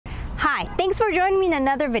Hi, thanks for joining me in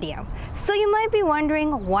another video. So you might be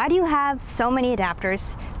wondering, why do you have so many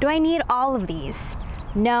adapters? Do I need all of these?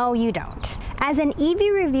 No, you don't. As an EV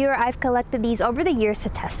reviewer, I've collected these over the years to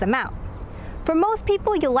test them out. For most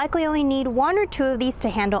people, you'll likely only need one or two of these to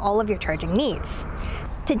handle all of your charging needs.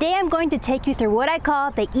 Today I'm going to take you through what I call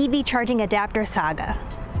the EV charging adapter saga.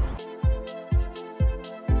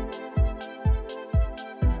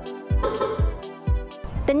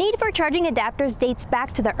 The need for charging adapters dates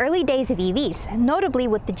back to the early days of EVs, notably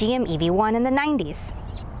with the GM EV1 in the 90s.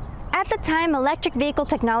 At the time, electric vehicle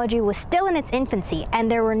technology was still in its infancy, and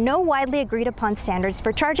there were no widely agreed upon standards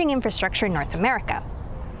for charging infrastructure in North America.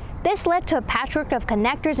 This led to a patchwork of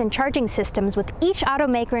connectors and charging systems, with each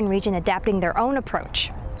automaker and region adapting their own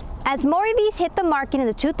approach. As more EVs hit the market in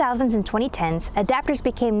the 2000s and 2010s, adapters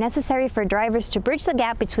became necessary for drivers to bridge the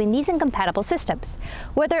gap between these incompatible systems,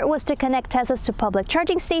 whether it was to connect Teslas to public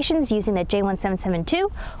charging stations using the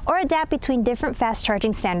J1772 or adapt between different fast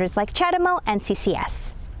charging standards like ChaDeMO and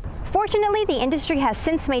CCS. Fortunately, the industry has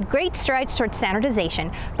since made great strides towards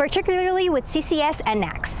standardization, particularly with CCS and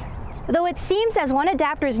NACX. Though it seems as one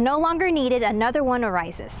adapter is no longer needed, another one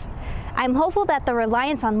arises. I'm hopeful that the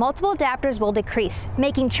reliance on multiple adapters will decrease,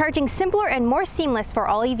 making charging simpler and more seamless for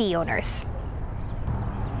all EV owners.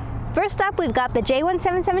 First up, we've got the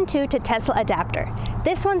J1772 to Tesla adapter.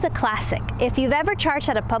 This one's a classic. If you've ever charged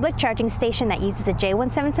at a public charging station that uses the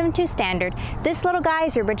J1772 standard, this little guy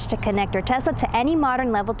is your bridge to connect your Tesla to any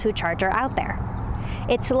modern level 2 charger out there.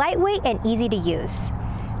 It's lightweight and easy to use.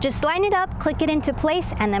 Just line it up, click it into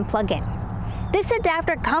place, and then plug in. This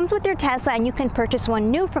adapter comes with your Tesla, and you can purchase one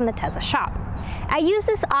new from the Tesla shop. I use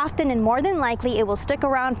this often, and more than likely it will stick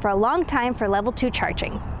around for a long time for level 2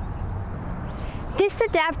 charging. This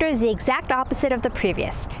adapter is the exact opposite of the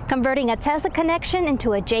previous, converting a Tesla connection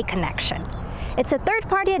into a J connection. It's a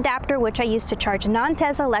third-party adapter which I use to charge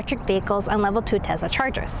non-Tesla electric vehicles on level 2 Tesla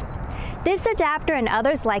chargers. This adapter and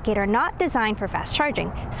others like it are not designed for fast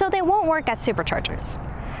charging, so they won't work at superchargers.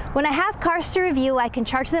 When I have cars to review, I can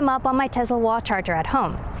charge them up on my Tesla wall charger at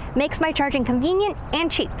home. Makes my charging convenient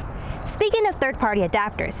and cheap. Speaking of third-party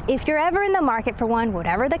adapters, if you're ever in the market for one,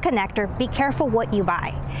 whatever the connector, be careful what you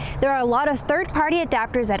buy. There are a lot of third-party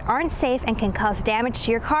adapters that aren't safe and can cause damage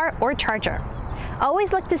to your car or charger.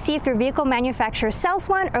 Always look to see if your vehicle manufacturer sells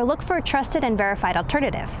one, or look for a trusted and verified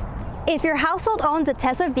alternative. If your household owns a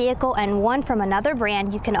Tesla vehicle and one from another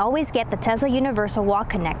brand, you can always get the Tesla Universal Wall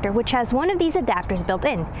Connector, which has one of these adapters built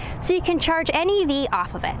in, so you can charge any EV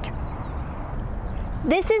off of it.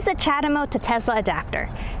 This is the ChaDeMO to Tesla adapter.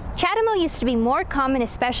 ChaDeMO used to be more common,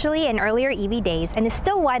 especially in earlier EV days, and is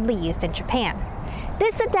still widely used in Japan.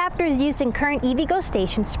 This adapter is used in current EVgo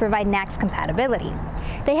stations to provide NACX compatibility.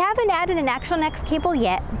 They haven't added an actual NACX cable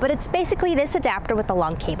yet, but it's basically this adapter with a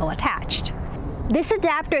long cable attached. This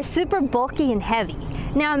adapter is super bulky and heavy.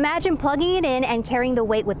 Now imagine plugging it in and carrying the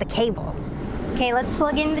weight with the cable. Okay, let's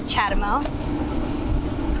plug in the ChaDeMO.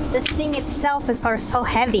 This thing itself is so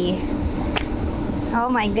heavy. Oh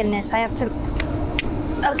my goodness, I have to...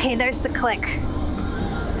 Okay, there's the click.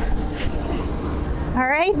 All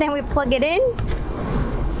right, then we plug it in.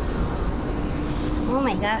 Oh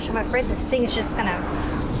my gosh, I'm afraid this thing is just gonna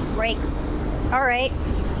break. All right.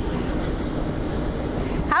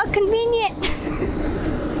 How convenient!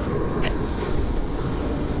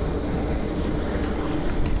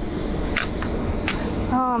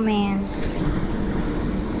 Oh man.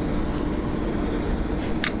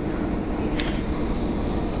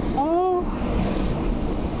 Oh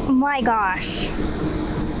my gosh.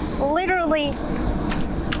 Literally.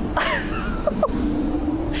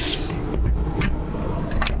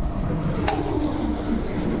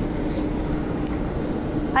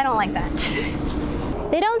 I don't like that.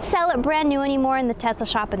 They don't sell it brand new anymore in the Tesla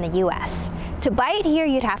shop in the US. To buy it here,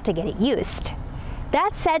 you'd have to get it used.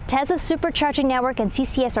 That said, Tesla's supercharging network and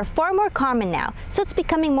CCS are far more common now, so it's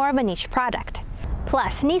becoming more of a niche product.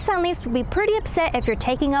 Plus, Nissan Leafs would be pretty upset if you're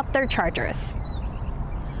taking up their chargers.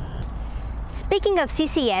 Speaking of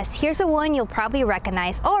CCS, here's a one you'll probably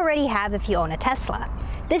recognize or already have if you own a Tesla.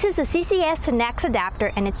 This is the CCS to NACX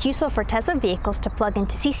adapter, and it's useful for Tesla vehicles to plug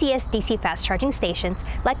into CCS DC fast charging stations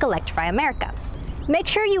like Electrify America. Make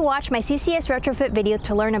sure you watch my CCS retrofit video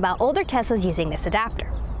to learn about older Teslas using this adapter.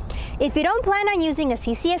 If you don't plan on using a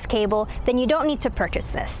CCS cable, then you don't need to purchase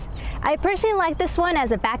this. I personally like this one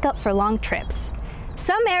as a backup for long trips.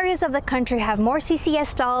 Some areas of the country have more CCS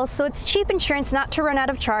stalls, so it's cheap insurance not to run out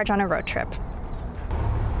of charge on a road trip.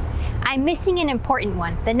 I'm missing an important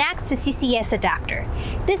one, the NACX to CCS adapter.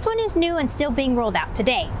 This one is new and still being rolled out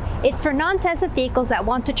today. It's for non-Tesla vehicles that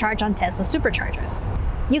want to charge on Tesla superchargers.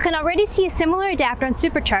 You can already see a similar adapter on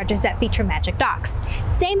superchargers that feature magic docks.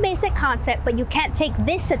 Same basic concept, but you can't take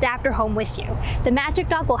this adapter home with you. The magic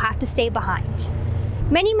dock will have to stay behind.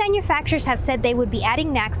 Many manufacturers have said they would be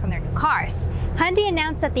adding NACX on their new cars. Hyundai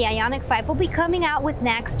announced that the Ioniq 5 will be coming out with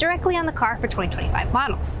NACX directly on the car for 2025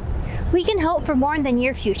 models. We can hope for more in the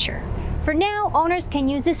near future. For now, owners can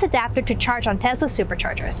use this adapter to charge on Tesla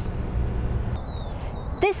superchargers.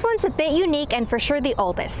 This one's a bit unique and for sure the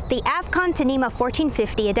oldest, the Avcon Tanima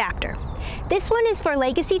 1450 adapter. This one is for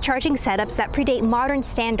legacy charging setups that predate modern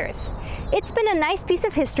standards. It's been a nice piece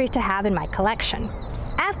of history to have in my collection.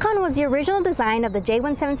 Avcon was the original design of the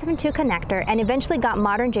J1772 connector and eventually got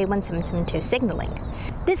modern J1772 signaling.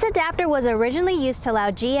 This adapter was originally used to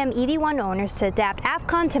allow GM EV1 owners to adapt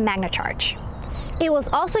Avcon to MagnaCharge. It was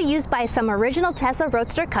also used by some original Tesla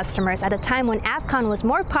Roadster customers at a time when Avcon was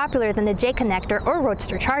more popular than the J connector or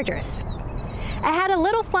Roadster chargers. I had a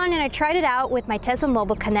little fun and I tried it out with my Tesla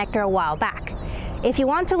Mobile connector a while back. If you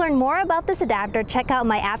want to learn more about this adapter, check out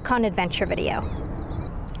my Avcon adventure video.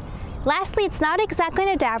 Lastly, it's not exactly an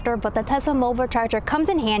adapter, but the Tesla Mobile charger comes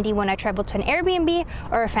in handy when I travel to an Airbnb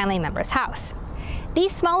or a family member's house.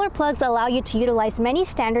 These smaller plugs allow you to utilize many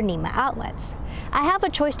standard NEMA outlets. I have a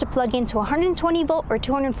choice to plug into 120 volt or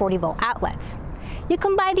 240 volt outlets. You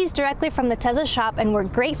can buy these directly from the Tesla shop and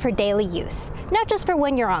work great for daily use, not just for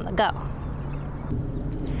when you're on the go.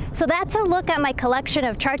 So that's a look at my collection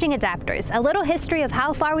of charging adapters, a little history of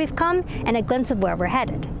how far we've come, and a glimpse of where we're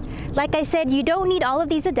headed. Like I said, you don't need all of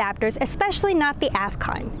these adapters, especially not the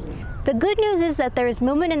Avcon. The good news is that there is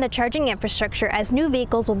movement in the charging infrastructure as new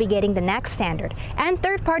vehicles will be getting the NACX standard, and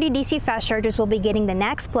third-party DC fast chargers will be getting the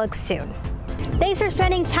NACX plugs soon. Thanks for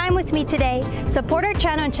spending time with me today. Support our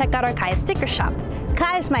channel and check out our Calla sticker shop.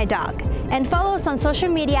 Kaya's my dog. And follow us on social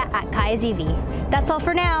media at Kaya's EV. That's all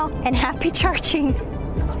for now, and happy charging!